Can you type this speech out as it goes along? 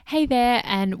Hey there,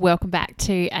 and welcome back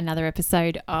to another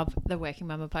episode of the Working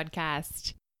Mama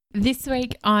podcast. This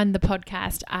week on the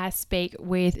podcast, I speak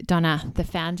with Donna, the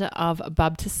founder of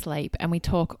Bub to Sleep, and we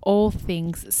talk all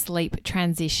things sleep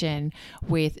transition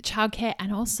with childcare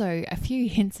and also a few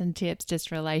hints and tips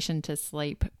just in relation to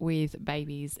sleep with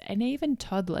babies and even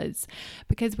toddlers,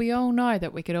 because we all know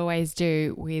that we could always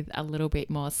do with a little bit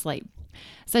more sleep.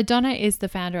 So Donna is the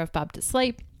founder of Bub to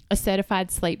Sleep, a certified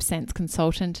sleep sense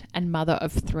consultant and mother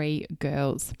of 3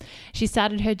 girls. She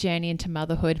started her journey into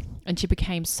motherhood and she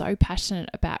became so passionate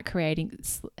about creating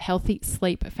healthy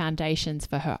sleep foundations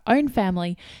for her own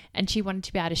family, and she wanted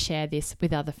to be able to share this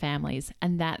with other families,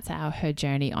 and that's how her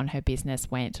journey on her business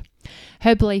went.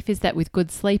 Her belief is that with good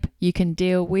sleep, you can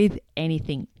deal with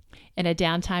anything. In her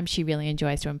downtime, she really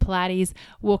enjoys doing Pilates,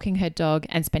 walking her dog,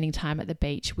 and spending time at the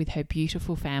beach with her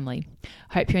beautiful family.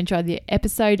 Hope you enjoyed the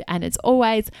episode, and as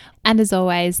always,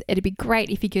 it'd be great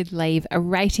if you could leave a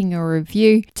rating or a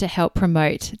review to help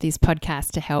promote this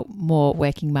podcast to help more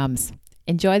working mums.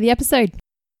 Enjoy the episode.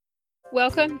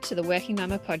 Welcome to the Working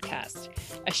Mama podcast,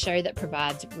 a show that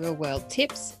provides real-world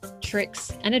tips,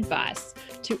 tricks, and advice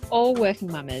to all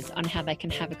working mamas on how they can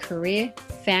have a career,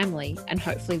 family, and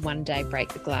hopefully one day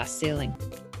break the glass ceiling.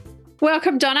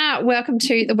 Welcome, Donna. Welcome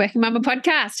to the Working Mama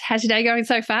podcast. How's your day going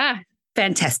so far?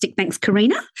 Fantastic. Thanks,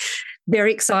 Karina.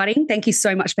 Very exciting. Thank you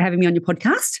so much for having me on your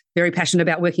podcast. Very passionate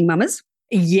about working mamas.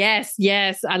 Yes.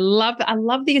 I love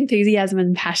the enthusiasm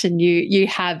and passion you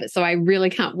have. So I really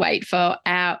can't wait for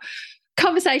our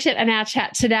conversation and our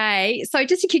chat today. So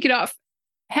just to kick it off,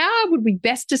 how would we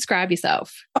best describe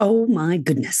yourself? Oh my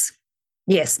goodness.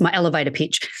 Yes, my elevator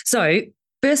pitch. So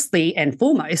firstly and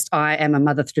foremost, I am a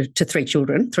mother to 3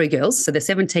 children, 3 girls. So they're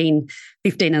 17,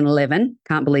 15 and 11.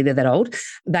 Can't believe they're that old.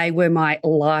 They were my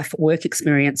life work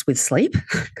experience with sleep,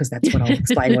 because that's what I'll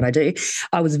explain what I do.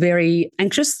 I was very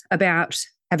anxious about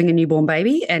having a newborn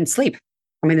baby and sleep.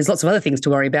 I mean, there's lots of other things to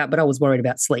worry about, but I was worried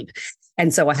about sleep.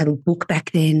 And so I had a book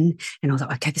back then and I was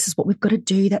like, okay, this is what we've got to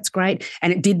do. That's great.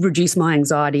 And it did reduce my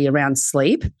anxiety around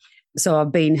sleep. So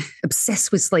I've been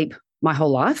obsessed with sleep my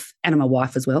whole life, and I'm a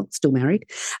wife as well, still married.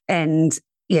 And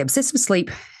yeah, obsessed with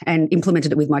sleep and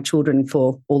implemented it with my children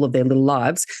for all of their little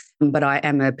lives. But I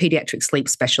am a pediatric sleep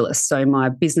specialist. So my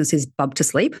business is Bub to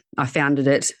Sleep. I founded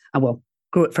it,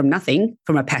 grew it from nothing,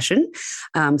 from a passion,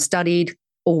 studied,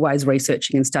 always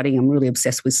researching and studying. I'm really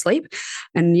obsessed with sleep.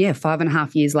 And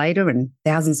 5.5 years later and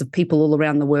thousands of people all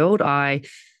around the world, I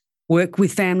work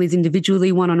with families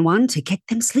individually, one-on-one, to get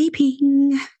them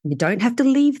sleeping. You don't have to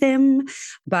leave them,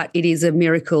 but it is a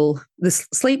miracle.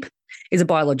 Sleep is a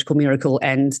biological miracle,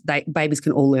 and babies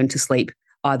can all learn to sleep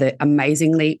either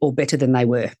amazingly or better than they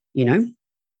were,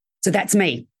 So that's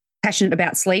me, passionate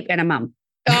about sleep and a mum.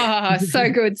 Oh, so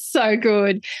good, so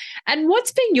good. And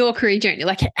what's been your career journey?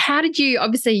 Like, how did you,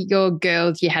 obviously your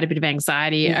girls, you had a bit of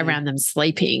anxiety around them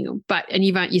sleeping, and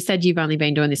you said you've only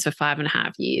been doing this for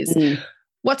 5.5 years.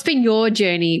 What's been your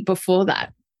journey before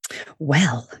that?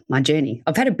 Well, my journey,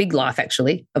 I've had a big life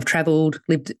actually. I've traveled,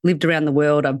 lived around the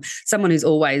world. I'm someone who's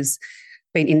always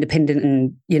been independent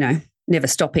and, never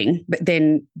stopping, but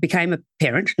then became a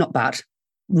parent,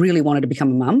 really wanted to become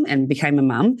a mum and became a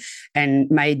mum and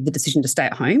made the decision to stay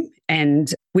at home,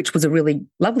 and which was a really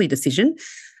lovely decision.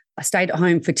 I stayed at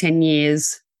home for 10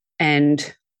 years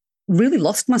and really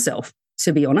lost myself,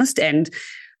 to be honest, and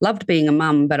loved being a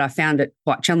mum, but I found it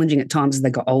quite challenging at times as they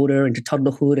got older into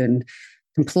toddlerhood, and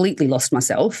completely lost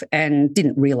myself and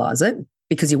didn't realise it,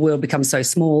 because your world becomes so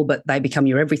small, but they become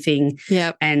your everything.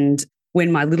 Yeah. And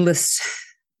when my littlest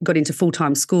got into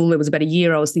full-time school, it was about a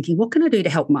year, I was thinking, what can I do to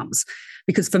help mums?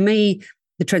 Because for me,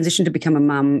 the transition to become a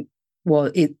mum,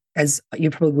 as you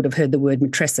probably would have heard the word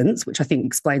matrescence, which I think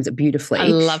explains it beautifully. I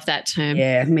love that term.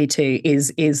 Yeah, me too,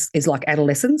 is like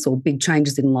adolescence or big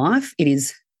changes in life. I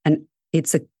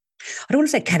don't want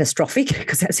to say catastrophic,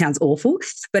 because that sounds awful,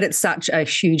 but it's such a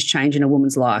huge change in a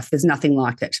woman's life. There's nothing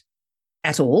like it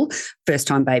at all,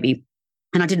 first-time baby.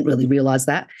 And I didn't really realise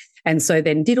that. And so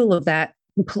then did all of that,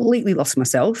 completely lost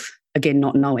myself, again,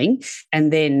 not knowing.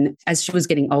 And then as she was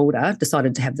getting older,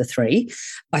 decided to have the 3.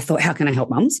 I thought, how can I help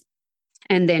mums?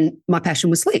 And then my passion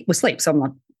was sleep. So I'm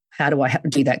like, how do I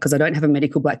do that? Because I don't have a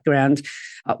medical background.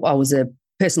 I was a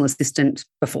personal assistant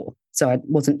before, so I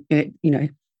wasn't,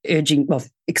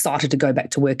 excited to go back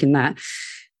to work in that.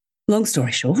 Long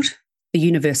story short, the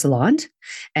universe aligned,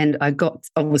 and I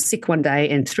was sick one day,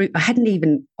 and I hadn't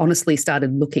even honestly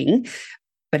started looking,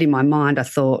 but in my mind I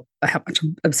thought how much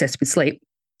I'm obsessed with sleep,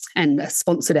 and a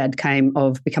sponsored ad came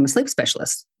of become a sleep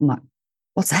specialist. I'm like,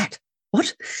 what's that?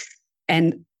 What?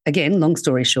 And again, long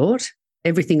story short,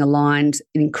 everything aligned.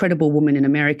 An incredible woman in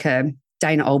America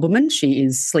Dana Olbermann. She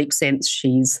is Sleep Sense.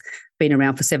 She's been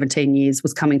around for 17 years,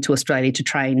 was coming to Australia to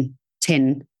train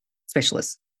 10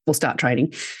 specialists or start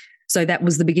training. So that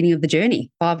was the beginning of the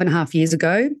journey. 5.5 years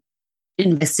ago,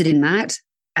 invested in that,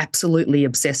 absolutely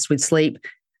obsessed with sleep,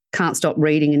 can't stop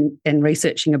reading and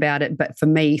researching about it. But for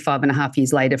me, 5.5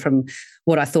 years later, from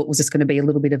what I thought was just going to be a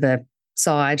little bit of a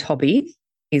side hobby,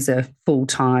 is a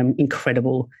full-time,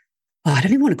 incredible, I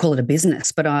don't even want to call it a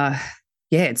business, but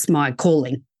it's my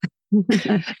calling.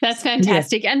 That's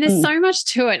fantastic. Yeah. And there's so much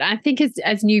to it. I think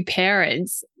as new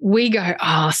parents, we go,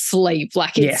 sleep.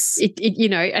 Like it's,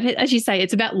 and as you say,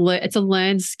 it's about, it's a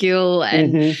learned skill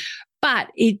and, but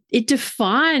it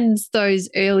defines those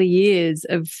early years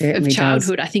of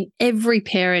childhood. Does. I think every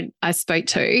parent I spoke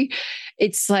to,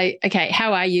 it's like, okay,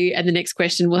 how are you? And the next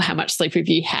question, well, how much sleep have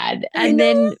you had? And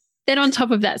then on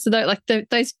top of that, so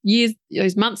those years,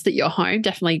 those months that you're home,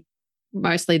 definitely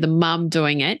mostly the mum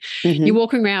doing it, you're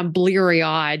walking around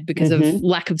bleary-eyed because of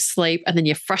lack of sleep, and then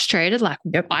you're frustrated, like,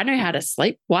 I know how to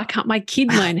sleep. Why can't my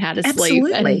kid learn how to sleep?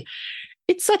 And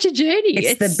it's such a journey.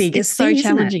 It's the biggest thing, so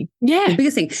challenging. Yeah. The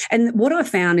biggest thing. And what I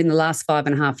found in the last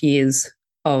 5.5 years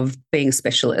of being a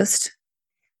specialist,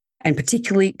 and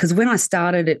particularly because when I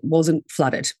started, it wasn't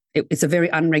flooded. It's a very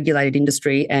unregulated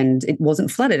industry and it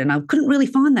wasn't flooded, and I couldn't really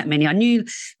find that many. I knew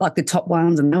like the top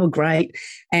ones and they were great.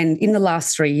 And in the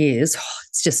last 3 years,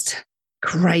 it's just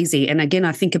crazy. And again,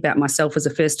 I think about myself as a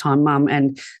first-time mum,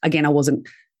 and again, I wasn't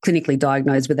clinically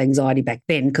diagnosed with anxiety back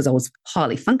then because I was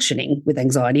highly functioning with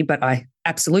anxiety, but I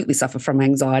absolutely suffer from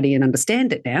anxiety and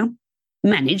understand it now,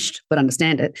 managed, but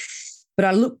understand it. But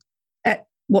I look at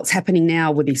what's happening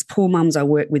now with these poor mums I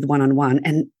work with one-on-one,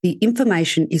 and the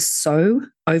information is so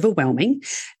overwhelming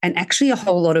and actually a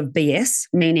whole lot of BS,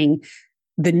 meaning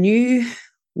the new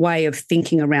way of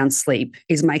thinking around sleep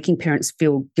is making parents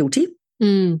feel guilty.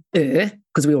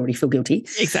 Because we already feel guilty.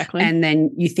 Exactly. And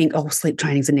then you think, sleep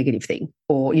training is a negative thing,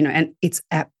 or, and it's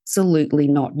absolutely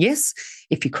not. Yes,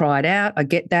 if you cry it out, I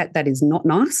get that. That is not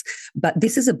nice. But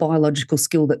this is a biological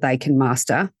skill that they can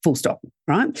master, full stop,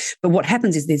 right? But what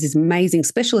happens is there's this amazing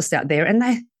specialists out there, and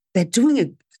they're doing a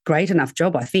great enough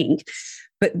job, I think.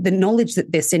 But the knowledge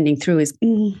that they're sending through is,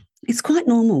 it's quite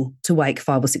normal to wake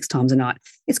 5 or 6 times a night.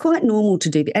 It's quite normal to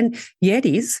do that. And yeah, it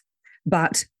is,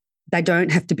 but they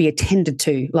don't have to be attended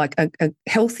to. Like a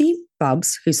healthy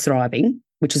bubs who's thriving,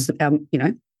 which is,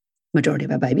 majority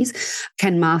of our babies,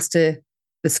 can master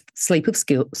the sleep.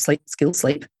 Does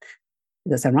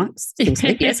that sound right? Skill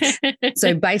sleep, yes.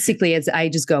 So basically, as the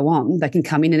ages go on, they can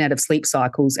come in and out of sleep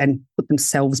cycles and put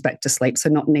themselves back to sleep, so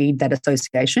not need that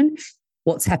association.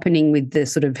 What's happening with the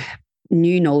sort of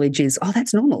new knowledge is,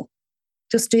 that's normal.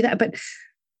 Just do that. But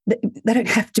they don't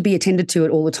have to be attended to it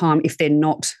all the time if they're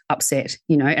not upset,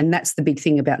 and that's the big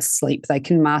thing about sleep. They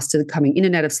can master coming in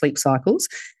and out of sleep cycles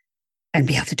and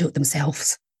be able to do it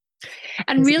themselves.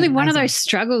 And really one of those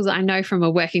struggles I know from a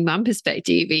working mum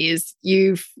perspective is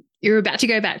you're about to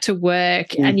go back to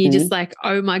work and you're just like,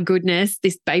 oh my goodness,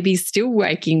 this baby's still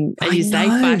waking, as you say,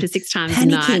 5 to 6 times a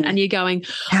night, and you're going,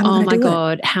 oh my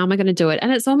God, how am I going to do it?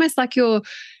 And it's almost like you're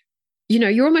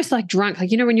almost like drunk.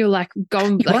 Like, when you're like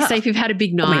going, like say if you've had a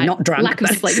big night, not drunk, lack of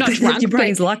sleep, not drunk. Your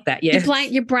brain's like that, yeah.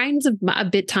 Your brain's a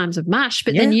bit times of mush,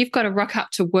 but then you've got to rock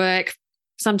up to work,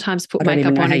 sometimes put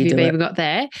makeup on if you've even got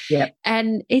there. Yeah.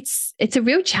 And it's a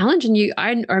real challenge. And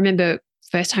I remember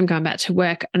first time going back to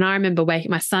work, and I remember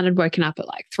my son had woken up at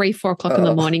like 3, 4 o'clock in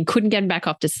the morning, couldn't get him back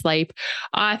off to sleep.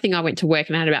 I think I went to work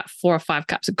and I had about 4 or 5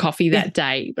 cups of coffee that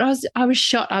day. But I was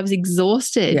shot. I was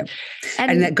exhausted. Yeah.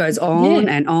 And that goes on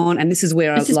and on. And this is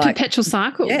where it's this perpetual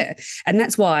cycle. Yeah. And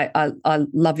that's why I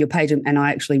love your page, and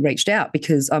I actually reached out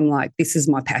because I'm like, this is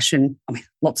my passion. I mean,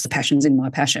 lots of passions in my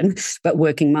passion, but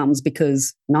working mums,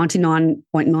 because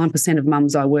 99.9% of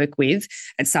mums I work with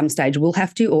at some stage will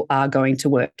have to or are going to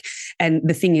work. And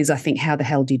the thing is, I think, how the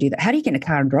hell do you do that? How do you get in a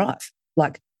car and drive?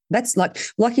 Like, that's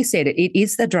like you said, it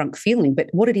is the drunk feeling, but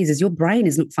what it is your brain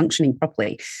is not functioning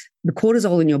properly. The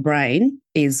cortisol in your brain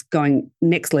is going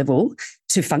next level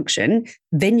to function.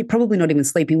 Then you're probably not even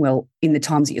sleeping well in the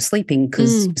times that you're sleeping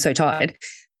because you're so tired.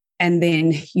 And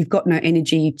then you've got no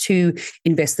energy to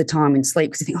invest the time in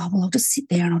sleep because you think, I'll just sit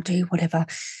there and I'll do whatever.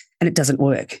 And it doesn't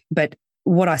work. But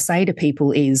what I say to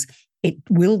people is it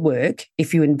will work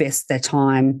if you invest the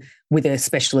time with a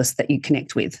specialist that you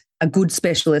connect with, a good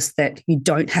specialist that you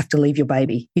don't have to leave your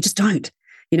baby. You just don't.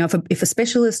 If a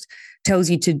specialist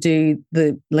tells you to do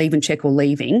the leave and check or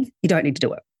leaving, you don't need to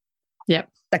do it. Yep.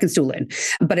 They can still learn.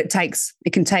 But it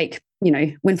can take,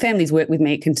 when families work with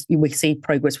me, we see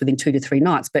progress within 2 to 3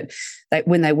 nights. But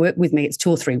when they work with me, it's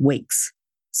 2 or 3 weeks.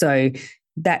 So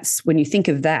that's when you think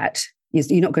of that,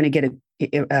 you're not going to get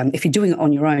if you're doing it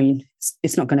on your own,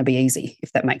 it's not going to be easy,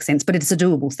 if that makes sense, but it's a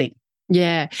doable thing.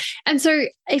 Yeah. And so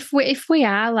if we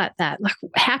are like that, like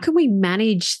how can we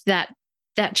manage that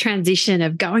transition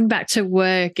of going back to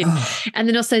work and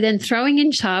then also then throwing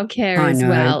in childcare as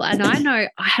well? And I know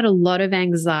I had a lot of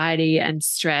anxiety and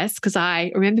stress because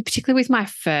I remember particularly with my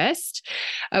first,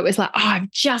 it was like,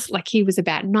 I've just, like he was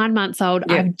about 9 months old.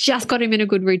 Yep. I've just got him in a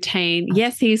good routine.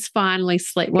 Yes, he's finally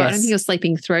sleeping. Well, yes. I don't think he was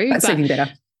sleeping through, but sleeping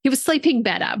better. He was sleeping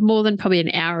better, more than probably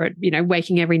an hour,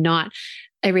 waking every night.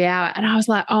 Every hour. And I was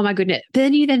like, oh my goodness. But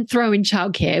then you then throw in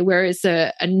childcare where it's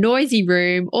a noisy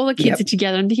room, all the kids are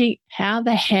together. I'm thinking, how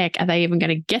the heck are they even going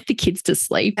to get the kids to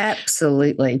sleep?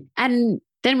 Absolutely. And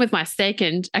then with my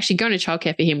second, actually going to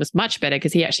childcare for him was much better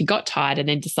because he actually got tired and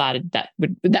then decided that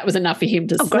was enough for him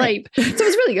to sleep. So it was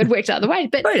really good, worked out the way.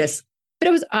 But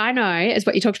it was, I know, as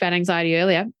what you talked about anxiety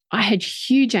earlier, I had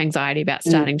huge anxiety about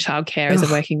starting childcare as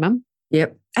a working mum.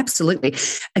 Yep, absolutely.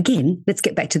 Again, let's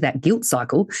get back to that guilt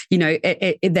cycle,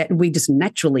 that we just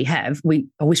naturally have.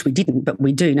 I wish we didn't, but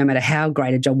we do, no matter how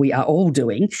great a job we are all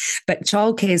doing. But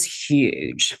childcare is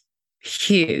huge,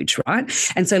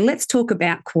 right? And so let's talk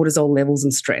about cortisol levels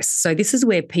and stress. So this is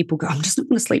where people go, I'm just not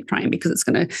going to sleep train because it's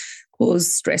going to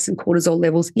cause stress and cortisol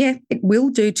levels. Yeah, it will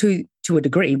do to a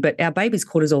degree, but our babies'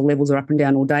 cortisol levels are up and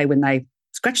down all day when they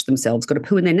scratch themselves, got a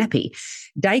poo in their nappy.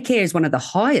 Daycare is one of the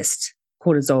highest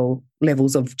cortisol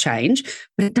levels of change,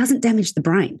 but it doesn't damage the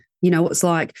brain. It's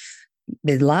like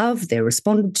they're loved, they're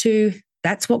responded to.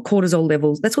 That's what cortisol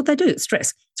levels, that's what they do, it's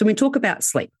stress. So when we talk about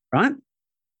sleep, right?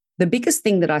 The biggest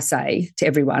thing that I say to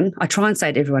everyone, I try and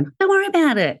say to everyone, don't worry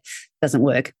about it. Doesn't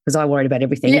work because I worried about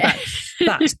everything. Yeah.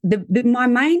 But my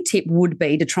main tip would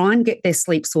be to try and get their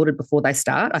sleep sorted before they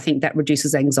start. I think that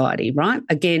reduces anxiety, right?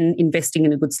 Again, investing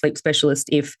in a good sleep specialist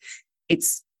if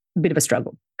it's a bit of a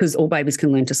struggle because all babies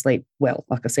can learn to sleep well,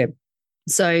 like I said.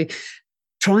 So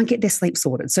try and get their sleep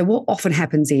sorted. So what often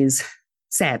happens is,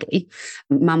 sadly,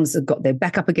 mums have got their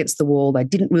back up against the wall. They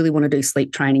didn't really want to do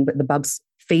sleep training, but the bubs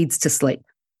feeds to sleep.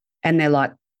 And they're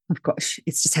like, oh gosh,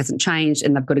 it just hasn't changed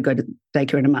and they've got to go to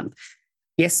daycare in a month.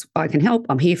 Yes, I can help.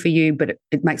 I'm here for you, but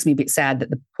it makes me a bit sad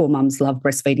that the poor mums love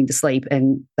breastfeeding to sleep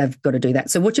and they've got to do that.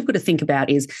 So what you've got to think about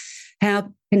is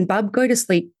how can bub go to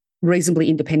sleep reasonably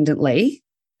independently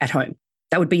at home?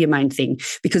 That would be your main thing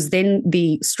because then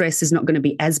the stress is not going to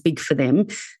be as big for them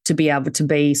to be able to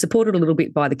be supported a little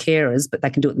bit by the carers, but they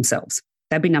can do it themselves.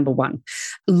 That'd be number one.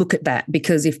 Look at that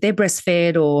because if they're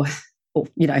breastfed or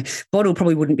bottle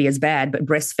probably wouldn't be as bad, but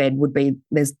breastfed would be,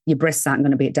 your breasts aren't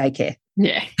going to be at daycare.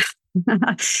 Yeah.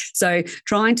 So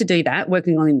trying to do that,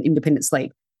 working on independent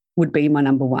sleep would be my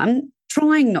number one.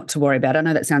 Trying not to worry about it. I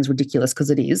know that sounds ridiculous because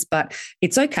it is, but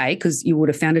it's okay because you would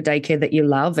have found a daycare that you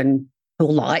love and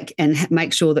or like and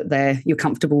make sure that you're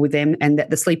comfortable with them and that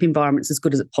the sleep environment's as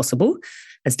good as possible,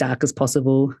 as dark as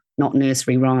possible, not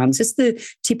nursery rhymes. Just the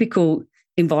typical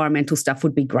environmental stuff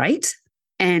would be great.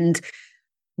 And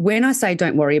when I say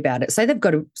don't worry about it, say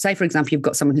for example, you've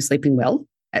got someone who's sleeping well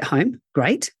at home,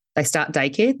 great. They start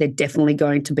daycare, they're definitely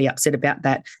going to be upset about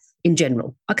that in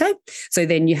general, okay? So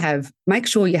then make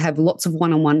sure you have lots of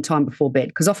one-on-one time before bed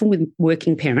because often with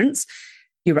working parents,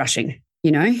 you're rushing,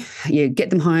 you get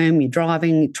them home, you're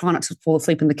driving, you try not to fall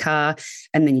asleep in the car,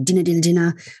 and then you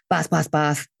dinner, bath,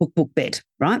 book, bed,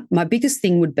 right? My biggest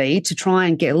thing would be to try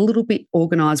and get a little bit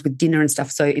organised with dinner and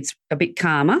stuff so it's a bit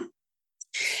calmer.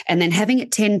 And then having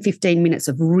it 10, 15 minutes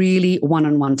of really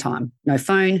one-on-one time. No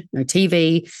phone, no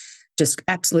TV, just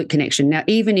absolute connection. Now,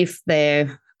 even if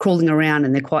they're crawling around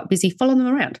and they're quite busy, follow them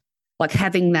around. Like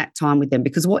having that time with them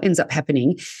because what ends up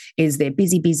happening is they're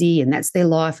busy and that's their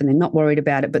life and they're not worried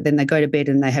about it, but then they go to bed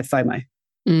and they have FOMO.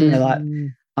 And they're like,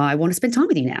 I want to spend time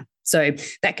with you now. So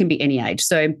that can be any age.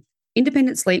 So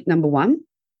independent sleep, number one.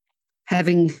 Try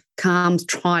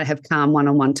to have calm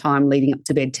one-on-one time leading up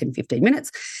to bed, 10, 15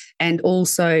 minutes. And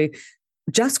also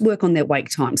just work on their wake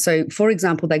time. So, for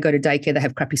example, they go to daycare, they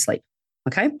have crappy sleep,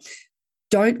 okay?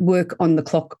 Don't work on the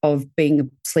clock of being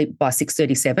asleep by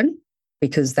 6:37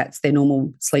 because that's their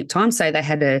normal sleep time. Say they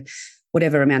had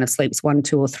whatever amount of sleeps, 1,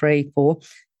 2 or 3, 4,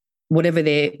 whatever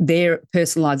their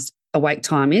personalised awake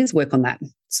time is, work on that.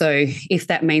 So if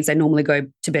that means they normally go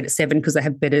to bed at 7 because they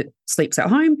have better sleeps at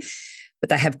home, but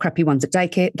they have crappy ones at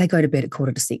daycare, they go to bed at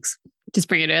 5:45. Just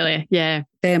bring it earlier. Yeah.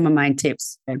 They're my main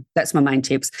tips. That's my main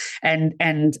tips.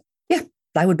 And yeah,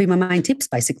 they would be my main tips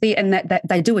basically. And that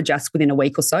they do adjust within a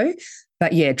week or so.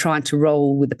 But yeah, trying to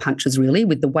roll with the punches really,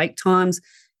 with the wake times,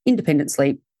 independent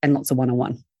sleep and lots of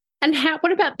one-on-one. And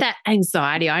what about that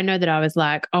anxiety? I know that I was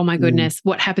like, oh my goodness,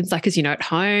 what happens like, because, at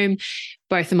home,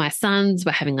 both of my sons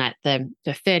were having like the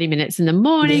 30 minutes in the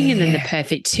morning and then the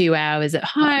perfect 2 hours at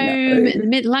home at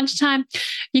mid lunchtime.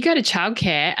 You go to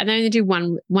childcare and they only do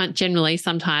one generally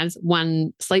sometimes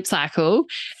one sleep cycle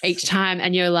each time.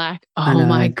 And you're like, oh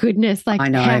my goodness, like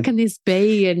how can this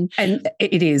be? And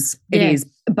it is.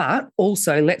 But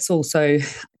also,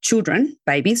 children,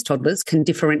 babies, toddlers can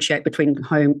differentiate between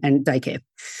home and daycare.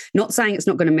 Not saying it's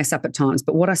not going to mess up at times,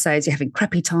 but what I say is you're having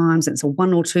crappy times and it's a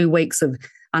 1 or 2 weeks of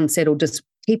unsettled. Just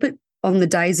keep it on the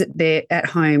days that they're at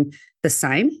home the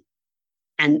same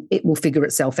and it will figure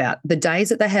itself out. The days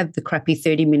that they have the crappy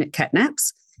 30-minute cat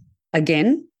naps,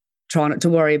 again, try not to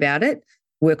worry about it.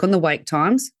 Work on the wake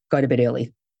times, go to bed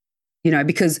early.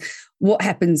 Because what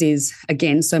happens is,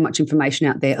 again, so much information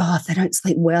out there. Oh, if they don't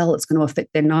sleep well, it's going to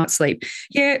affect their night sleep.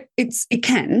 Yeah, it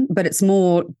can, but it's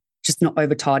more just not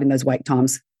overtired in those wake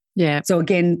times. Yeah. So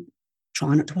again,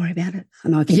 try not to worry about it. I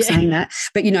know I keep saying that,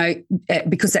 but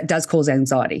because that does cause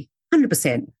anxiety,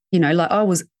 100%. Like I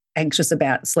was anxious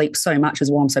about sleep so much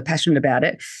as why I'm so passionate about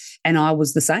it, and I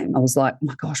was the same. I was like, oh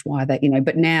my gosh, why are they?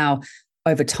 But now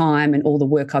over time and all the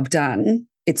work I've done,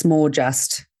 it's more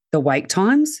just the wake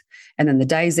times. And then the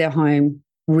days they're home,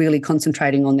 really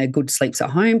concentrating on their good sleeps at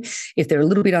home. If they're a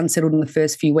little bit unsettled in the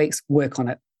first few weeks, work on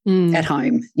it at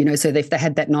home. So if they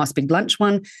had that nice big lunch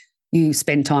one, you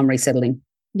spend time resettling.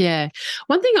 Yeah.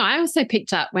 One thing I also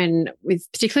picked up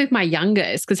particularly with my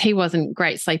youngest, because he wasn't a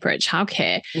great sleeper at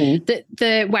childcare, that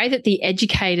the way that the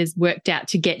educators worked out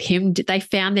to get him, they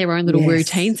found their own little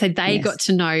routine. So they got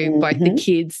to know both the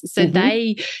kids. So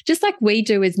they, just like we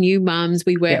do as new mums,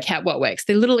 we work out what works.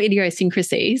 The little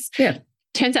idiosyncrasies. Yeah.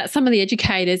 Turns out some of the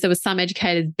educators, there were some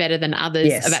educators better than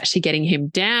others of actually getting him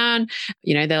down.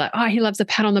 They're like, oh, he loves a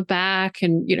pat on the back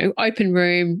and, open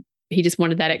room. He just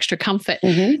wanted that extra comfort.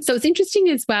 So it's interesting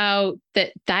as well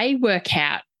that they work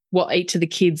out what each of the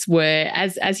kids were.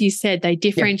 As you said, they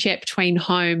differentiate between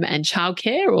home and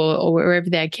childcare or wherever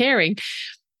they're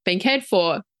being cared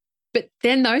for. But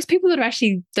then those people that are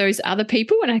actually those other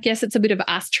people, and I guess it's a bit of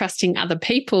us trusting other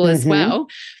people as well,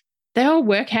 they all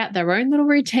work out their own little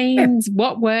routines,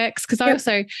 what works. Because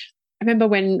I remember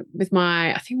when with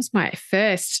I think it was my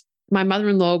first, my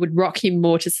mother-in-law would rock him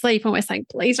more to sleep. And we're saying,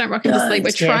 please don't rock him to sleep.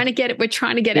 We're trying to get it. We're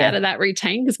trying to get out of that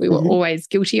routine because we were always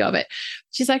guilty of it.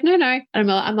 She's like, no. And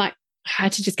I'm like, I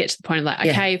had to just get to the point of like,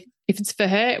 okay, if it's for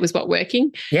her, it was what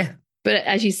working. Yeah. But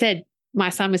as you said, my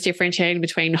son was differentiating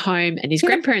between home and his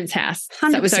grandparents' house. 100%.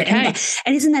 So that was okay.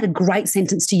 And isn't that a great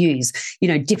sentence to use?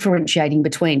 Differentiating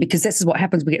between, because this is what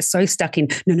happens. We get so stuck in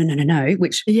no,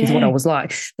 which is what I was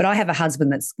like. But I have a husband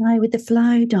that's go with the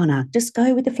flow, Donna, just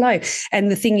go with the flow.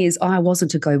 And the thing is, I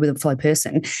wasn't a go with the flow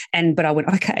person. But I went,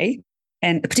 okay.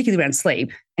 And particularly around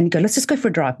sleep, and go, let's just go for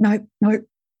a drive. No,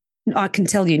 I can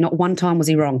tell you not one time was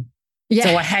he wrong. Yeah.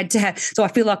 So I had to so I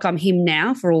feel like I'm him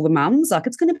now for all the mums, like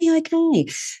it's going to be okay.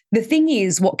 The thing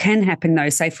is, what can happen though,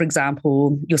 say for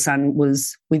example, your son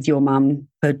was with your mum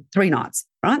for 3 nights,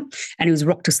 right? And he was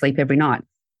rocked to sleep every night.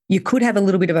 You could have a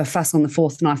little bit of a fuss on the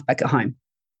 4th night back at home,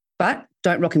 but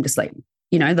don't rock him to sleep.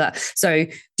 So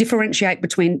differentiate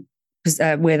between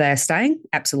where they are staying,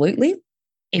 absolutely.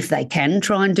 If they can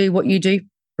try and do what you do,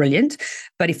 brilliant.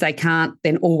 But if they can't,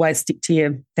 then always stick to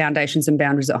your foundations and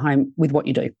boundaries at home with what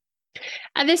you do.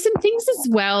 And there's some things as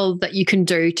well that you can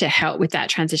do to help with that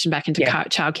transition back into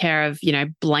childcare of,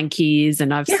 blankies.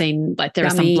 And I've seen like there are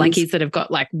some blankies that have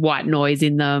got like white noise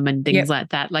in them and things like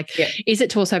that. Like, is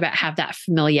it also about have that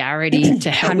familiarity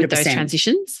to help 100%. With those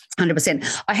transitions?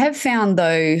 100%. I have found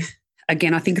though,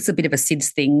 again, I think it's a bit of a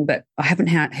SIDS thing, but I haven't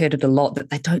heard it a lot that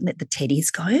they don't let the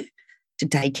teddies go to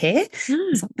daycare.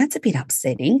 So that's a bit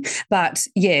upsetting. But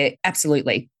yeah,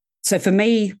 absolutely. So for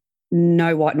me,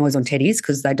 no white noise on teddies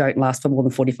because they don't last for more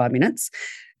than 45 minutes,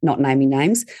 not naming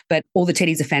names, but all the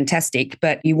teddies are fantastic,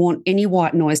 but you want any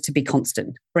white noise to be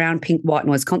constant. Brown, pink, white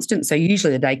noise constant. So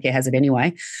usually the daycare has it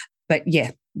anyway. But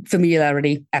yeah,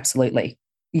 familiarity, absolutely.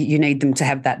 You need them to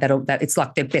have that it's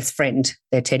like their best friend,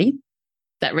 their teddy.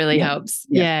 That really helps.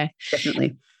 Yeah.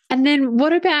 Definitely. And then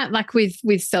what about like with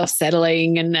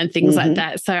self-settling and things like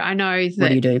that? So I know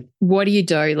that what do you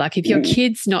do? Like if your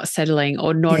kid's not settling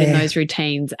or not in those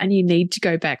routines and you need to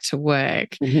go back to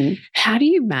work, how do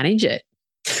you manage it?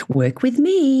 Work with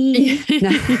me.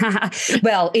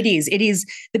 Well, it is.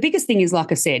 The biggest thing is,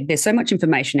 like I said, there's so much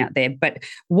information out there. But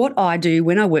what I do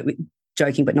when I work with,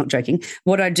 joking but not joking,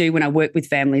 what I do when I work with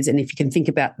families, and if you can think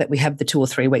about that we have the 2 or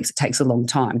 3 weeks, it takes a long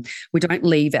time. We don't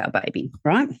leave our baby,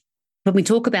 right? When we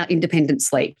talk about independent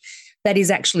sleep, that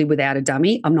is actually without a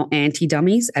dummy. I'm not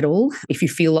anti-dummies at all. If you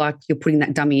feel like you're putting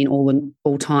that dummy in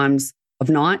all times of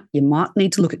night, you might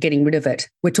need to look at getting rid of it.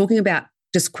 We're talking about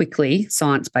just quickly,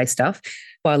 science-based stuff,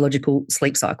 biological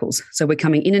sleep cycles. So we're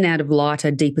coming in and out of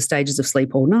lighter, deeper stages of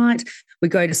sleep all night. We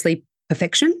go to sleep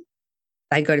perfection.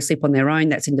 They go to sleep on their own.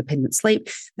 That's independent sleep.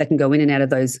 They can go in and out of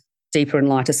those deeper and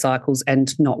lighter cycles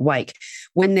and not wake.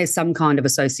 When there's some kind of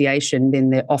association, then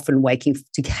they're often waking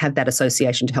to have that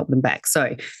association to help them back.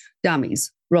 So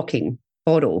dummies, rocking,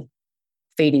 bottle,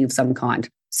 feeding of some kind,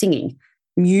 singing,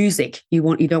 music. You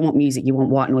don't want music. You want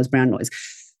white noise, brown noise.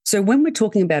 So when we're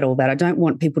talking about all that, I don't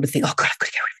want people to think, oh God, I've got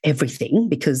to get rid of everything,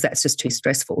 because that's just too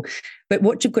stressful. But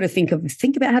what you've got to think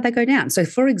about how they go down. So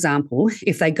for example,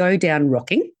 if they go down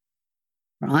rocking,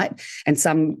 right? And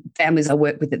some families I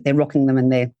work with that they're rocking them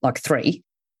and they're like 3.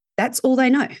 That's all they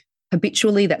know.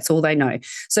 Habitually, that's all they know.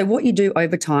 So what you do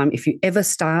over time, if you ever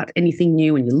start anything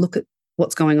new and you look at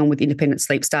what's going on with independent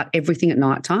sleep, start everything at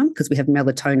night time, because we have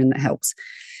melatonin that helps.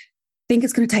 Think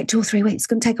it's going to take 2 or 3 weeks. It's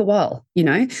going to take a while,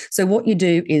 So what you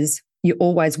do is you're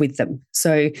always with them.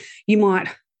 So you might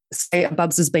say a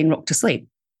Bubs has been rocked to sleep.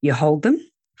 You hold them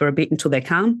for a bit until they're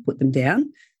calm, put them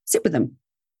down, sit with them,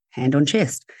 hand on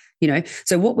chest.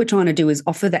 So what we're trying to do is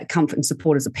offer that comfort and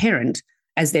support as a parent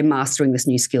as they're mastering this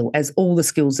new skill, as all the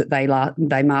skills that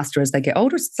they master as they get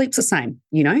older. Sleep's the same,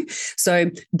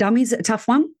 So dummies are a tough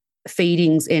one.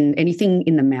 Feedings and anything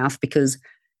in the mouth, because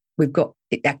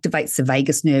it activates the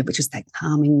vagus nerve, which is that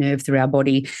calming nerve through our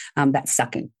body. That's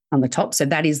sucking on the top. So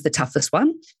that is the toughest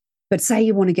one. But say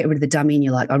you want to get rid of the dummy and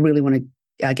you're like, I really want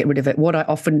to get rid of it. What I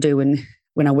often do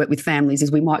when I work with families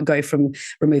is we might go from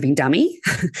removing dummy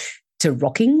to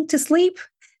rocking to sleep,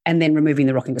 and then removing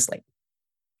the rocking to sleep.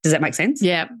 Does that make sense?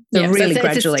 Yeah. So really it's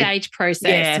gradually. It's a stage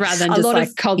process rather than just like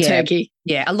cold turkey.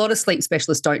 Yeah. A lot of sleep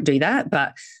specialists don't do that,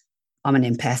 but I'm an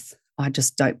empath. I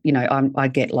just don't, I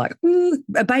get like,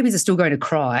 babies are still going to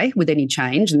cry with any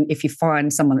change. And if you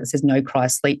find someone that says no cry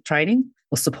sleep training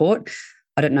or support,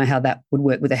 I don't know how that would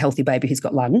work with a healthy baby who's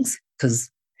got lungs, because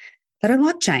they don't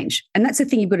like change. And that's the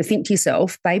thing you've got to think to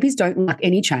yourself. Babies don't like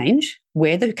any change.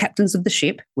 We're the captains of the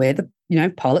ship. We're the,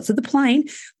 pilots of the plane.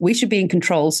 We should be in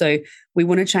control. So we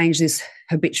want to change this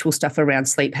habitual stuff around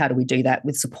sleep. How do we do that?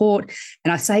 With support.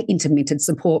 And I say intermittent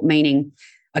support, meaning,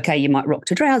 okay, you might rock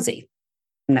to drowsy,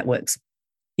 and that works.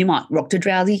 You might rock to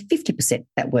drowsy 50%.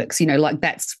 That works.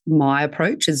 That's my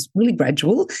approach, is really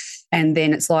gradual. And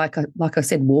then it's like I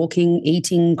said, walking,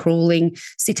 eating, crawling,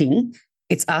 sitting.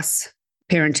 It's us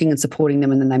parenting and supporting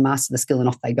them, and then they master the skill and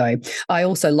off they go. I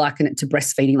also liken it to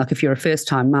breastfeeding. Like if you're a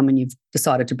first-time mum and you've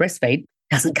decided to breastfeed, it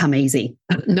doesn't come easy.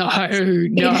 No.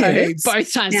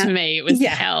 Both times for me, it was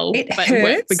hell. It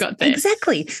hurts. We got there.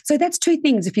 Exactly. So that's 2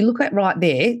 things. If you look at right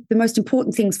there, the most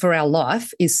important things for our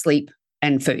life is sleep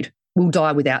and food. We'll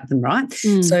die without them, right?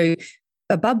 So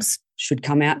the Bubs should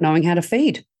come out knowing how to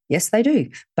feed. Yes, they do,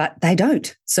 but they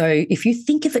don't. So if you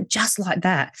think of it just like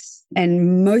that,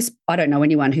 and I don't know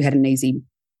anyone who had an easy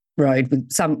road, with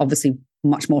some obviously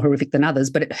much more horrific than others,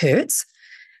 but it hurts.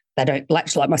 They don't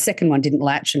latch. Like my second one didn't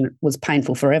latch, and it was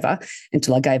painful forever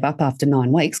until I gave up after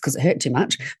 9 weeks because it hurt too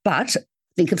much. But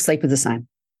think of sleep as the same.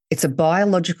 It's a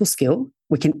biological skill.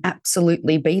 We can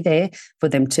absolutely be there for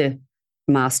them to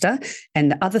master.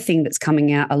 And the other thing that's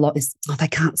coming out a lot is, they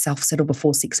can't self-settle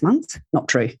before 6 months. Not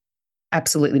true.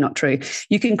 Absolutely not true.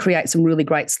 You can create some really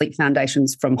great sleep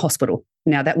foundations from hospital.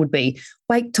 Now, that would be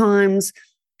wake times,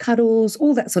 cuddles,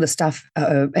 all that sort of stuff,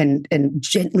 and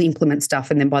gently implement stuff.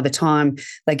 And then by the time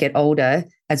they get older,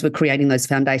 as we're creating those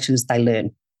foundations, they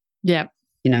learn. Yeah.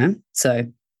 So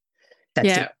that's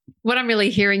it. What I'm really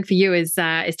hearing for you is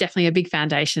definitely a big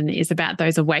foundation is about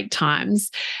those awake times.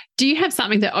 Do you have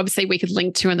something that obviously we could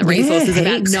link to in the resources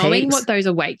about knowing what those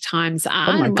awake times are?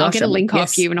 Oh my gosh, I'll get a link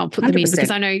off you and I'll put them in,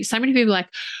 because I know so many people are like,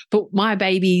 but my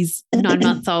baby's 9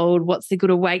 months old, what's the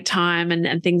good awake time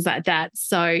and things like that.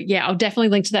 So yeah, I'll definitely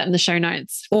link to that in the show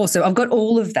notes. Awesome. I've got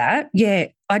all of that. Yeah.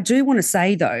 I do want to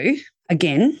say though,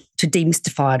 again, to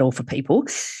demystify it all for people,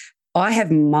 I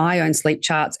have my own sleep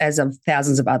charts, as of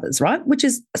thousands of others, right? Which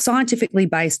is scientifically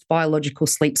based biological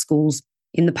sleep schools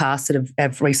in the past that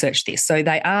have researched this. So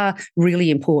they are really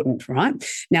important, right?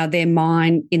 Now, they're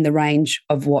mine in the range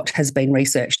of what has been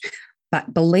researched.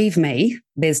 But believe me,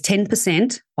 there's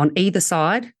 10% on either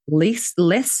side,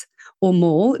 less or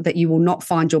more, that you will not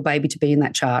find your baby to be in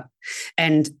that chart.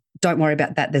 And don't worry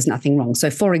about that. There's nothing wrong. So,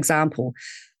 for example,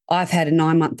 I've had a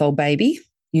 9-month-old baby.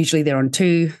 Usually they're on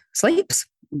 2 sleeps.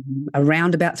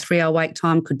 Around about 3-hour wake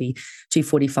time, could be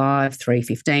 2:45,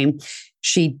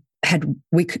 3:15.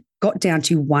 We got down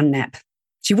to 1 nap.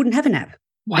 She wouldn't have a nap.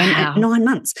 Wow. At 9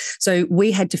 months. So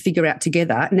we had to figure out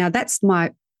together. Now that's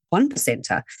my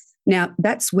 1%er. Now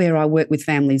that's where I work with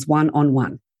families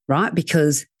one-on-one, right?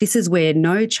 Because this is where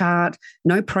no chart,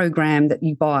 no program that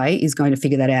you buy is going to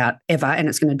figure that out ever, and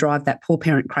it's going to drive that poor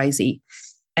parent crazy.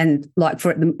 And like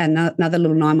for another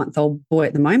little 9-month-old boy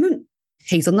at the moment,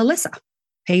 he's on the lesser.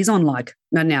 He's on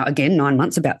now again, 9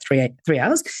 months, about 3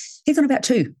 hours. He's on about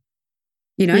 2,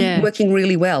 working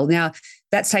really well. Now,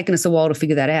 that's taken us a while to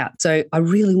figure that out. So I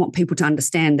really want people to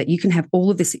understand that you can have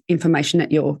all of this information at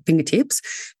your fingertips,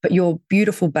 but your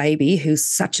beautiful baby, who's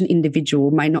such an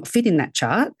individual, may not fit in that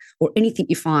chart or anything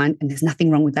you find, and there's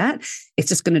nothing wrong with that. It's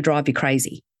just going to drive you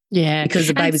crazy. Yeah. Because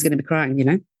the baby's going to be crying,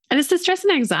 And it's the stress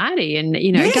and anxiety and,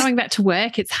 going back to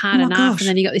work, it's hard enough. Gosh. And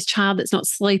then you got this child that's not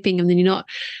sleeping, and then you're not,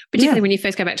 particularly when you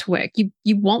first go back to work,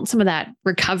 you want some of that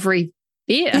recovery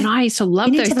bit. And I used to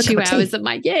love those 2 hours that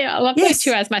I love those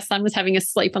 2 hours. My son was having a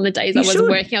sleep on the days I wasn't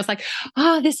working. I was like,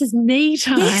 this is me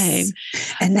time. Yes.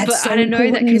 And that's so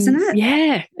important, isn't it?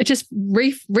 Yeah. It's just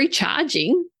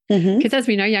recharging. Because as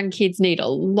we know, young kids need a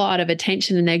lot of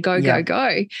attention and they go. Yeah.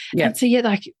 And so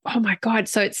oh my God.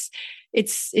 So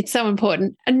it's so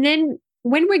important. And then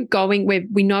when we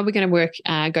know we're going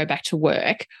to go back to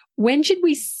work, when should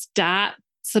we start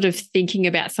sort of thinking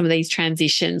about some of these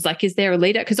transitions? Like, is there a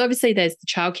leader? Because obviously there's the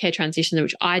childcare transition,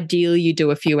 which ideally you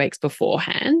do a few weeks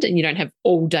beforehand and you don't have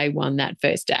all day one that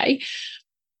first day.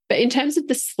 But in terms of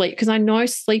the sleep, because I know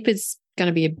sleep is going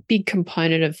to be a big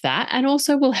component of that and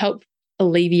also will help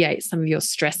alleviate some of your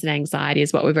stress and anxiety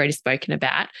is what we've already spoken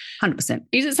about. 100%.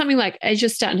 Is it something like, as you're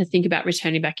starting to think about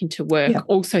returning back into work,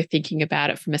 also thinking about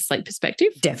it from a sleep perspective?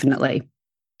 Definitely.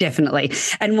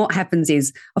 And what happens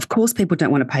is, of course, people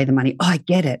don't want to pay the money. I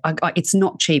get it. It's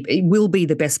not cheap. It will be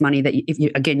the best money that if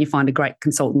you find a great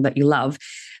consultant that you love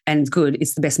and it's good,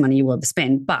 it's the best money you will ever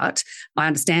spend. But I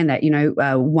understand that,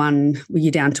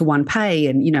 you're down to one pay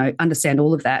and, understand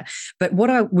all of that. But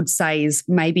what I would say is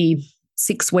maybe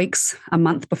 6 weeks, a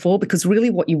month before, because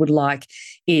really what you would like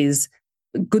is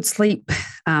good sleep,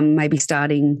 maybe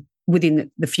starting within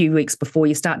the few weeks before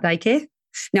you start daycare.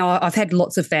 Now, I've had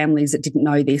lots of families that didn't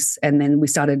know this, and then we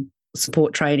started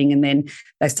support training and then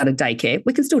they started daycare.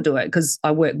 We can still do it because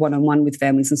I work one-on-one with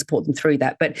families and support them through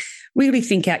that. But really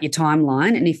think out your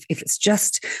timeline. And if it's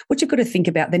just what you've got to think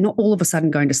about, they're not all of a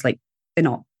sudden going to sleep. They're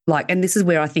not. And this is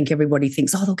where I think everybody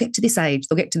thinks, they'll get to this age,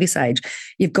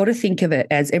 You've got to think of it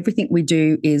as everything we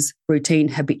do is routine,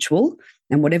 habitual,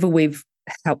 and whatever we've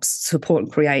helped support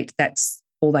and create, that's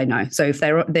all they know. So if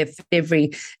they're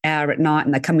every hour at night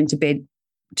and they come into bed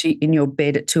in your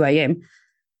bed at 2 a.m.,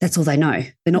 that's all they know.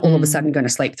 They're not all of a sudden going to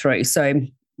sleep through. So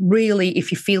really, if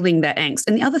you're feeling that angst,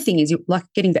 and the other thing is, like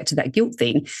getting back to that guilt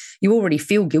thing, you already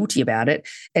feel guilty about it.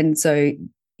 And so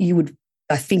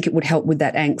I think it would help with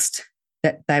that angst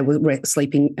that they were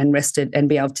sleeping and rested and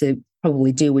be able to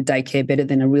probably deal with daycare better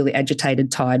than a really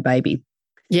agitated, tired baby.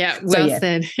 Yeah, well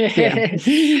said.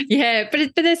 Yeah,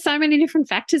 but there's so many different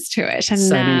factors to it,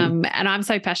 and I'm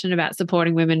so passionate about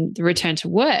supporting women to return to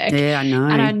work. Yeah, I know,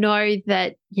 and I know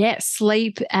that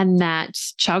sleep and that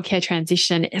childcare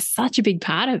transition is such a big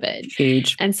part of it.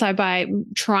 Huge. And so by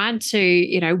trying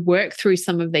to work through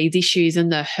some of these issues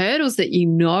and the hurdles that you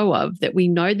know of, that we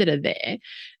know that are there,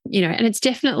 and it's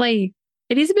definitely,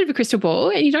 it is a bit of a crystal ball,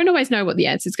 and you don't always know what the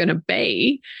answer is going to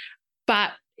be,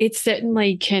 but it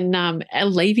certainly can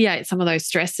alleviate some of those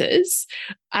stresses.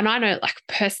 And I know,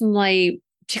 personally,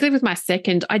 particularly with my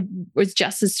second, I was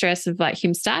just as stressed of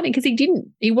him starting because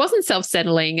he wasn't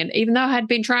self-settling. And even though I had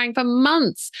been trying for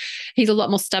months, he's a lot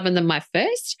more stubborn than my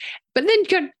first. But then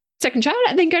go second child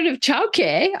and then go to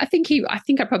childcare. I think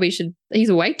I probably should, his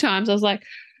awake times, I was like,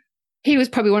 he was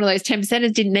probably one of those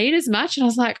 10%ers didn't need as much. And I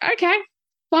was like, okay,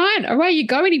 fine, away you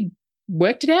go. And he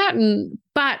worked it out.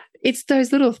 But it's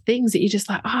those little things that you're just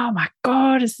like, oh my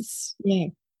God,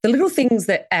 the little things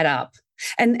that add up.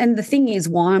 And the thing is,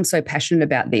 why I'm so passionate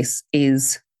about this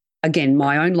is, again,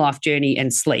 my own life journey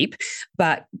and sleep,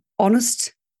 but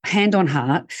honest, hand on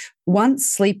heart, once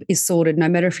sleep is sorted, no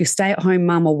matter if you stay at home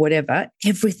mum or whatever,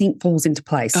 everything falls into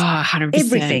place. Oh, 100%.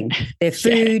 Everything. Their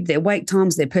food, their wake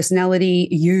times, their personality,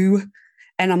 you.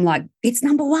 And I'm like, it's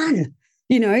number one.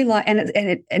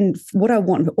 And what I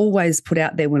want to always put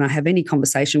out there when I have any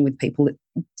conversation with people,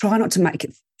 try not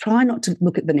to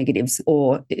look at the negatives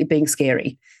or it being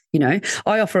scary.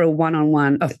 I offer a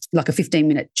one-on-one, like a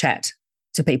 15-minute chat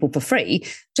to people for free,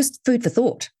 just food for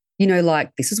thought.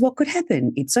 This is what could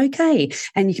happen. It's okay.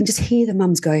 And you can just hear the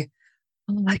mums go,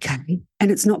 oh, okay. And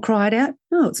it's not cried out.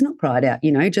 No, it's not cried out.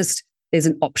 Just there's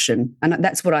an option. And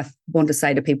that's what I want to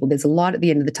say to people. There's a light at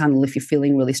the end of the tunnel if you're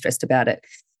feeling really stressed about it.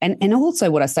 And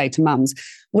also what I say to mums,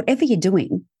 whatever you're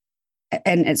doing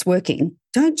and it's working,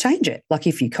 don't change it. Like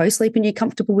if you co-sleep and you're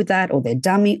comfortable with that, or they're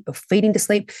dummy or feeding to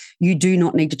sleep, you do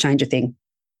not need to change a thing.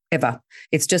 ever.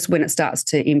 It's just when it starts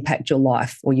to impact your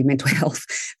life or your mental health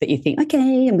that you think,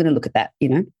 okay, I'm going to look at that, you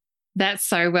know. That's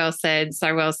so well said.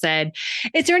 So well said.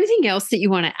 Is there anything else that you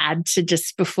want to add to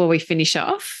just before we finish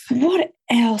off? What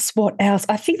else?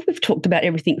 I think we've talked about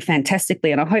everything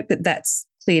fantastically, and I hope that that's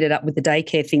cleared it up with the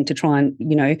daycare thing to try and,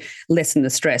 you know, lessen the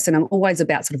stress. And I'm always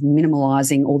about sort of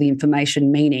minimalising all the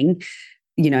information, meaning,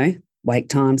 you know, wake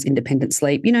times, independent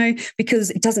sleep, you know,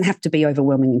 because it doesn't have to be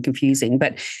overwhelming and confusing.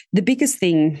 But the biggest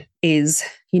thing is,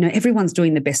 you know, everyone's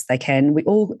doing the best they can. We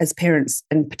all, as parents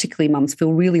and particularly mums,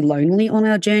 feel really lonely on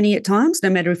our journey at times,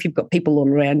 no matter if you've got people all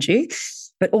around you,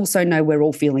 but also know we're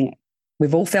all feeling it.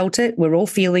 We've all felt it. We're all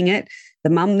feeling it.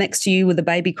 The mum next to you with the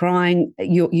baby crying,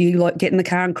 you like get in the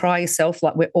car and cry yourself,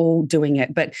 like we're all doing it.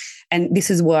 And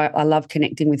this is why I love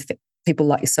connecting with people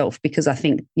like yourself, because I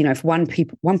think, you know, if one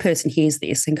person hears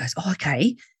this and goes, oh,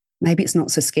 okay, maybe it's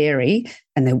not so scary,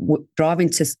 and they're driving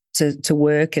to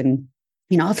work, and,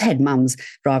 you know, I've had mums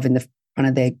drive in the front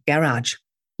of their garage,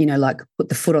 you know, like put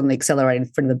the foot on the accelerator in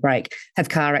front of the brake, have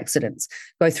car accidents,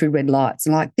 go through red lights.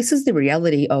 And like, this is the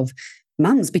reality of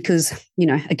mums, because, you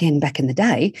know, again, back in the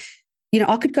day, you know,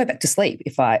 I could go back to sleep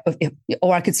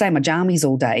or I could say my jammies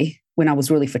all day when I was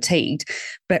really fatigued.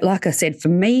 But like I said, for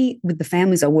me, with the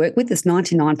families I work with, there's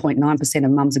 99.9%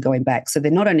 of mums are going back. So they're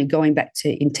not only going back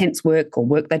to intense work or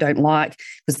work they don't like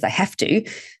because they have to,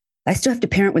 they still have to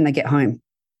parent when they get home.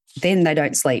 Then they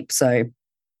don't sleep. So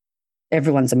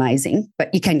everyone's amazing,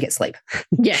 but you can get sleep.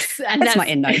 Yes. And that's my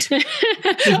end note.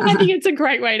 I think it's a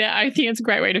great way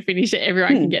to finish it.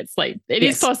 Everyone can get sleep. It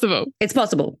is possible. It's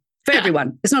possible for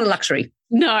everyone. It's not a luxury.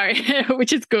 No,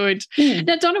 which is good.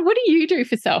 Now, Donna, what do you do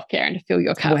for self-care and to fill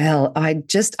your cup? Well, I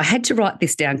had to write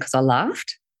this down because I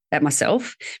laughed at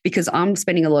myself, because I'm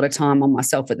spending a lot of time on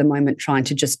myself at the moment trying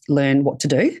to just learn what to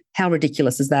do. How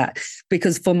ridiculous is that?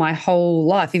 Because for my whole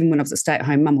life, even when I was a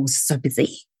stay-at-home mum, I was so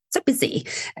busy.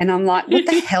 And I'm like, what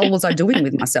the hell was I doing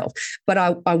with myself? But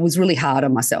I was really hard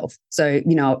on myself. So,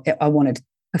 you know, I wanted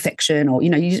perfection, or, you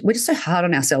know, we're just so hard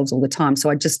on ourselves all the time. So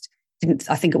I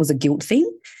think it was a guilt thing.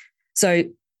 So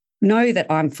know that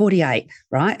I'm 48,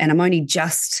 right? And I'm only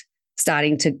just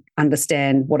starting to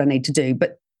understand what I need to do.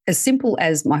 But as simple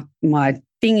as my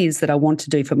thing is that I want to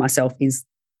do for myself is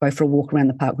go for a walk around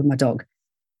the park with my dog,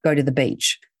 go to the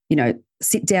beach, you know,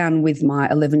 sit down with my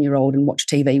 11-year-old and watch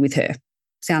TV with her.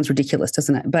 Sounds ridiculous,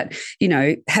 doesn't it? But, you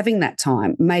know, having that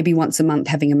time, maybe once a month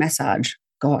having a massage,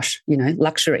 gosh, you know,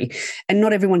 luxury. And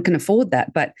not everyone can afford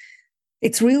that, but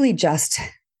it's really just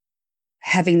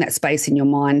having that space in your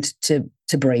mind to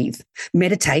breathe.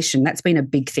 Meditation, that's been a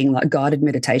big thing. Like guided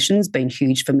meditation's been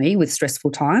huge for me with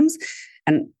stressful times.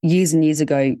 And years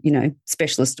ago, you know,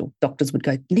 specialists or doctors would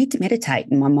go, you need to meditate.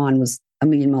 And my mind was a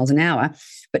million miles an hour.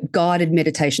 But guided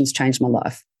meditation's changed my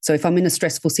life. So if I'm in a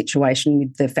stressful situation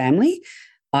with the family,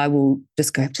 I will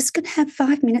just go, I'm just going to have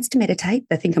 5 minutes to meditate.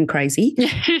 They think I'm crazy,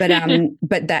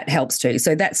 but that helps too.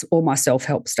 So that's all my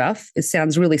self-help stuff. It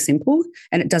sounds really simple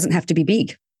and it doesn't have to be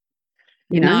big.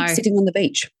 You know, sitting on the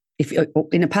beach, if you're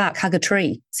in a park, hug a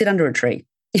tree, sit under a tree.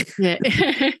 Yeah.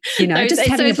 You know, just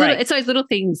having a break. It's those little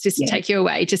things just to take you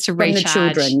away, just to from recharge.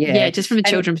 The children, yeah, just from the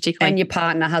children particularly. And your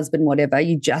partner, husband, whatever,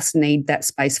 you just need that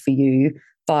space for you,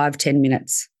 5-10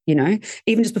 minutes, you know,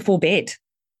 even just before bed,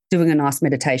 doing a nice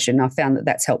meditation. I found that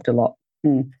that's helped a lot.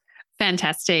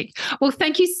 Fantastic. Well,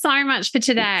 thank you so much for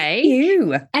today. Thank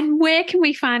you. And where can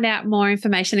we find out more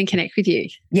information and connect with you?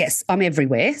 Yes, I'm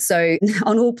everywhere. So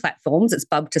on all platforms, it's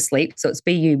Bub to Sleep. So it's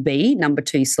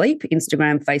BUB2 Sleep,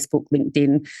 Instagram, Facebook,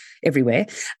 LinkedIn, everywhere.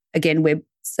 Again,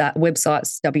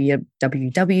 websites,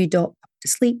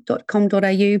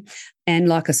 www.sleep.com.au. And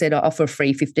like I said, I offer a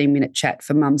free 15-minute chat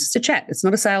for mums. It's a chat. It's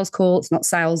not a sales call. It's not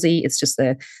salesy. It's just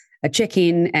a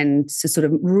check-in and to sort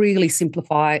of really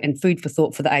simplify and food for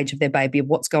thought for the age of their baby of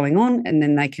what's going on, and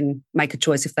then they can make a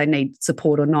choice if they need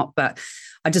support or not. But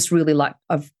I just really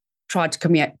I've tried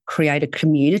to create a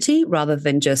community rather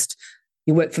than just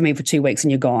you work for me for 2 weeks and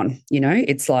you're gone. You know,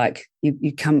 it's like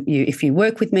if you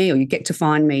work with me or you get to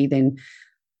find me, then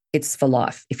it's for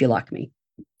life if you like me.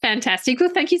 Fantastic. Well,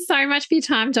 thank you so much for your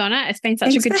time, Donna. It's been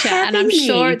such a good chat, and I'm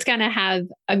sure it's going to have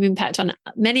an impact on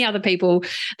many other people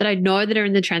that I know that are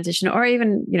in the transition, or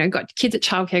even, you know, got kids at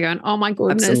childcare going, oh my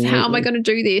goodness, Absolutely. How am I going to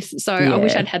do this? So I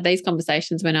wish I'd had these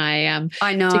conversations when I know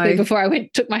particularly before I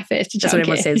took my first to childcare. That's what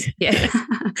everyone says. Yeah.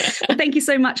 Well, thank you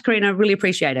so much, Karina. I really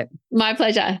appreciate it. My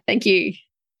pleasure. Thank you.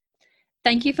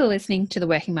 Thank you for listening to the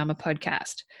Working Mama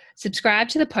podcast. Subscribe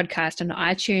to the podcast on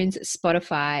iTunes,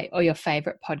 Spotify, or your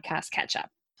favorite podcast catcher.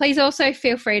 Please also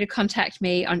feel free to contact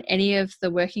me on any of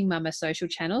the Working Mama social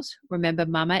channels. Remember,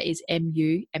 Mama is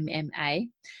MUMMA,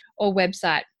 or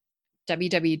website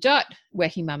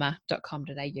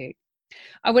www.workingmama.com.au.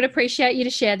 I would appreciate you to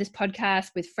share this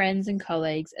podcast with friends and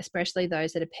colleagues, especially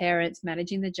those that are parents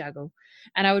managing the juggle.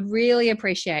 And I would really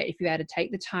appreciate if you had to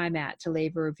take the time out to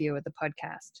leave a review of the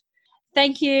podcast.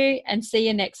 Thank you, and see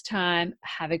you next time.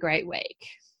 Have a great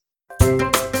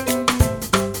week.